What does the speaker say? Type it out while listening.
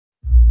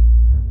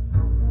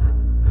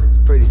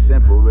pretty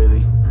simple,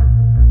 really.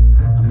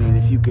 I mean,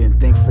 if you can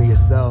think for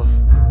yourself,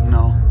 you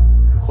know,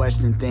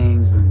 question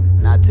things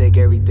and not take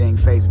everything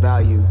face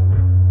value.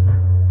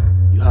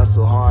 You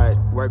hustle hard,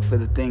 work for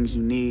the things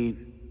you need,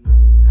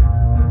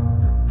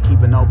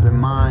 keep an open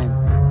mind,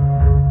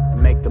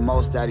 and make the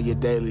most out of your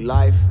daily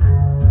life,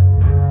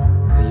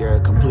 then you're a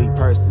complete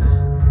person,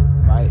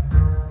 right?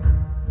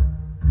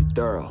 You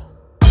thorough.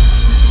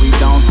 We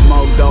don't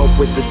smoke dope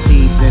with the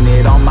seeds in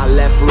it. On my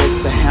left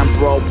wrist, a hemp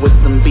rope with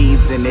some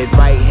beads in it.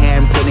 Right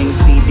hand putting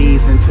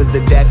CDs into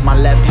the deck. My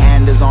left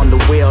hand is on the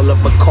wheel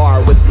of a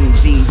car with some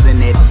G's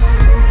in it.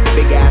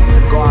 Big ass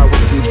cigar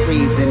with some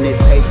trees in it.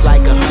 Tastes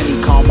like a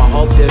honeycomb, I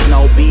hope there's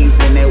no bees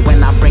in it.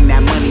 When I bring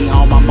that money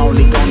home, I'm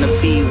only gonna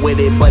feed with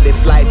it. But if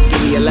life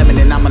give me a lemon,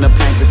 then I'm gonna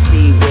plant a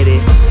seed with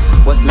it.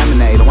 What's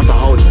lemonade? I want the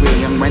whole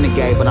tree. I'm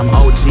renegade, but I'm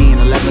OG in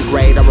 11th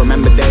grade. I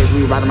remember days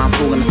we riding around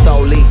school in a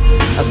stoley.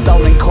 A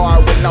stolen car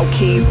with no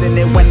keys in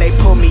it. When they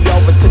pulled me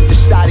over, took the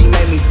shot, he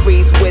made me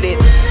freeze with it.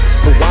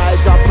 But why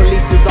is y'all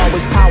police is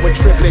always power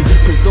tripping?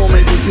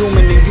 Presuming you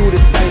human and you the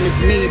same as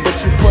me, but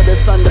you put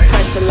us under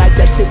pressure like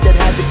that shit that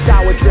had the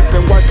shower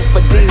dripping. Working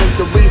for demons,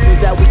 the reasons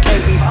that we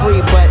can't be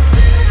free. But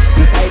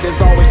these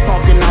haters always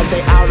talking out they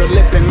outer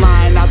lip and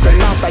lying out their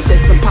mouth like they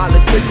some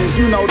politicians.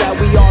 You know that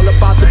we all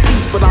about the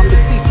peace, but I'm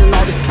deceased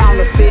all this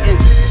counterfeiting.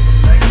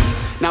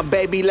 Now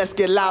baby, let's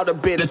get loud a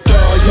bit. A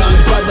Thurl young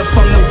brother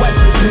from the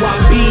west is who I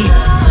be.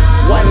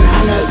 100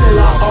 till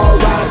I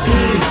R.I.P.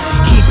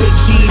 Keep it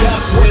G'd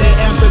up with an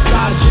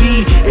emphasized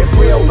G. If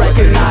real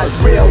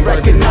recognize we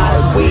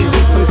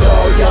some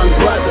Thurl young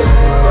brothers.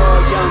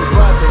 Thurl young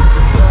brothers.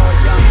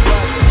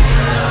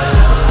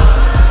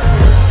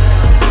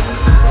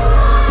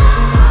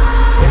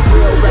 If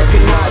real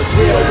recognize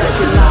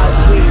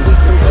we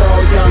some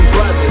Thurl young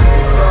brothers.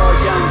 Thurl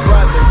young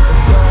brothers.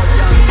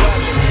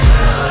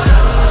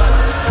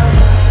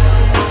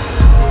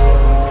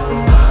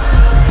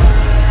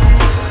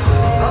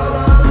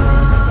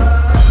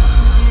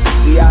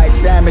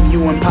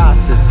 You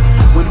imposters.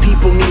 When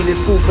people needed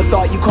food for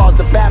thought, you caused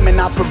a famine.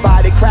 I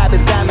provided crab and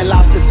salmon,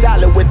 lobster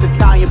salad with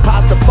Italian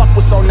pasta. Fuck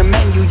what's on the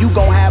menu, you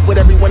gon' have what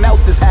everyone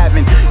else is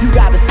having. You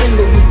got a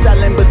single you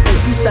selling, but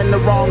since you send the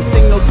wrong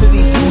signal to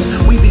these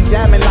youth, we be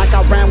jamming like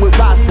I ran with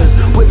rosters.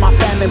 With my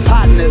famine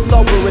partners,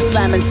 sober and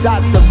slamming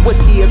shots of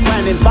whiskey, a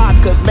grand and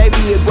vodkas, maybe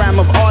a gram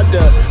of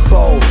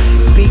audible.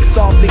 Speak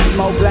softly,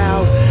 smoke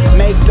loud,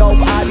 make dope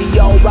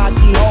audio, rock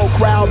the whole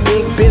crowd.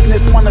 Big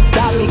business wanna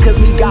stop me cause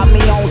me got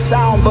me on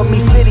sound, but me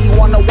city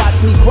wanna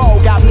watch me grow,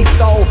 got me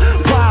so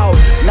proud.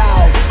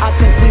 Now I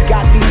think we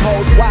got these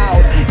hoes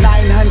wild.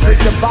 900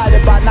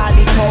 divided by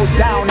 90 toes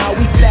down. How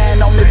we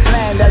stand on this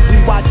land as we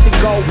watch it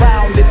go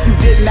round. If you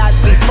did not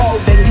before,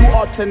 then you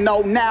ought to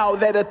know now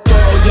that a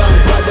Thurl young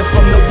brother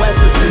from the west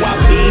is who I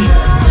be.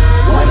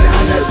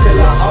 100 till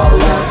I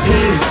R.I.P.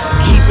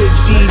 Keep it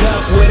G'd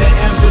up with an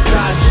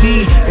emphasized G.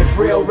 If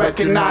real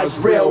recognize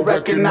we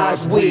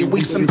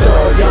some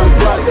Thurl young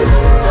brothers.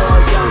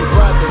 Thurl young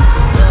brothers.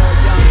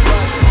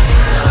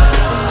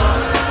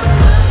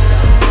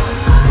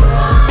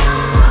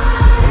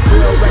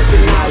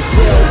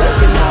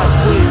 Recognize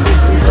we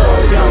some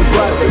Thurl young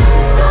brothers.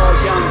 Thurl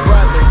young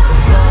brothers.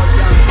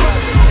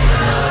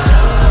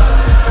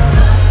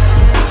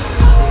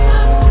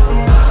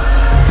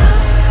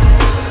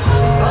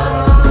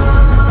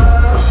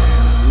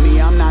 Me,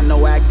 I'm not no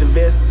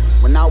activist.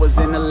 When I was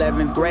in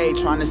 11th grade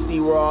trying to see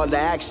where all the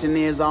action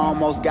is, I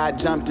almost got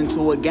jumped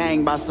into a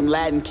gang by some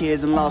Latin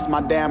kids and lost my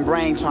damn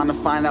brain trying to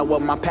find out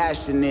what my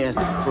passion is.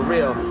 For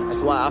real, that's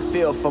why I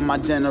feel for my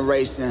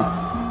generation.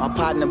 My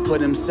partner put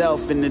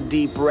himself in the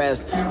deep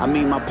rest. I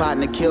mean, my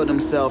partner killed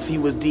himself, he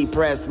was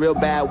depressed. Real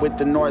bad with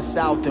the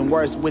north-south and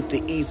worse with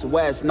the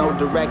east-west. No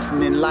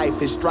direction in life,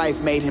 his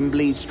strife made him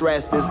bleed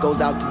stress. This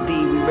goes out to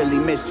D, we really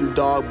miss you,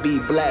 dog, be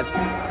blessed.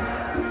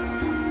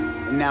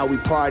 And now we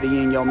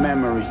party in your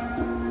memory.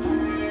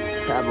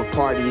 Let's have a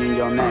party in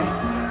your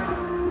name.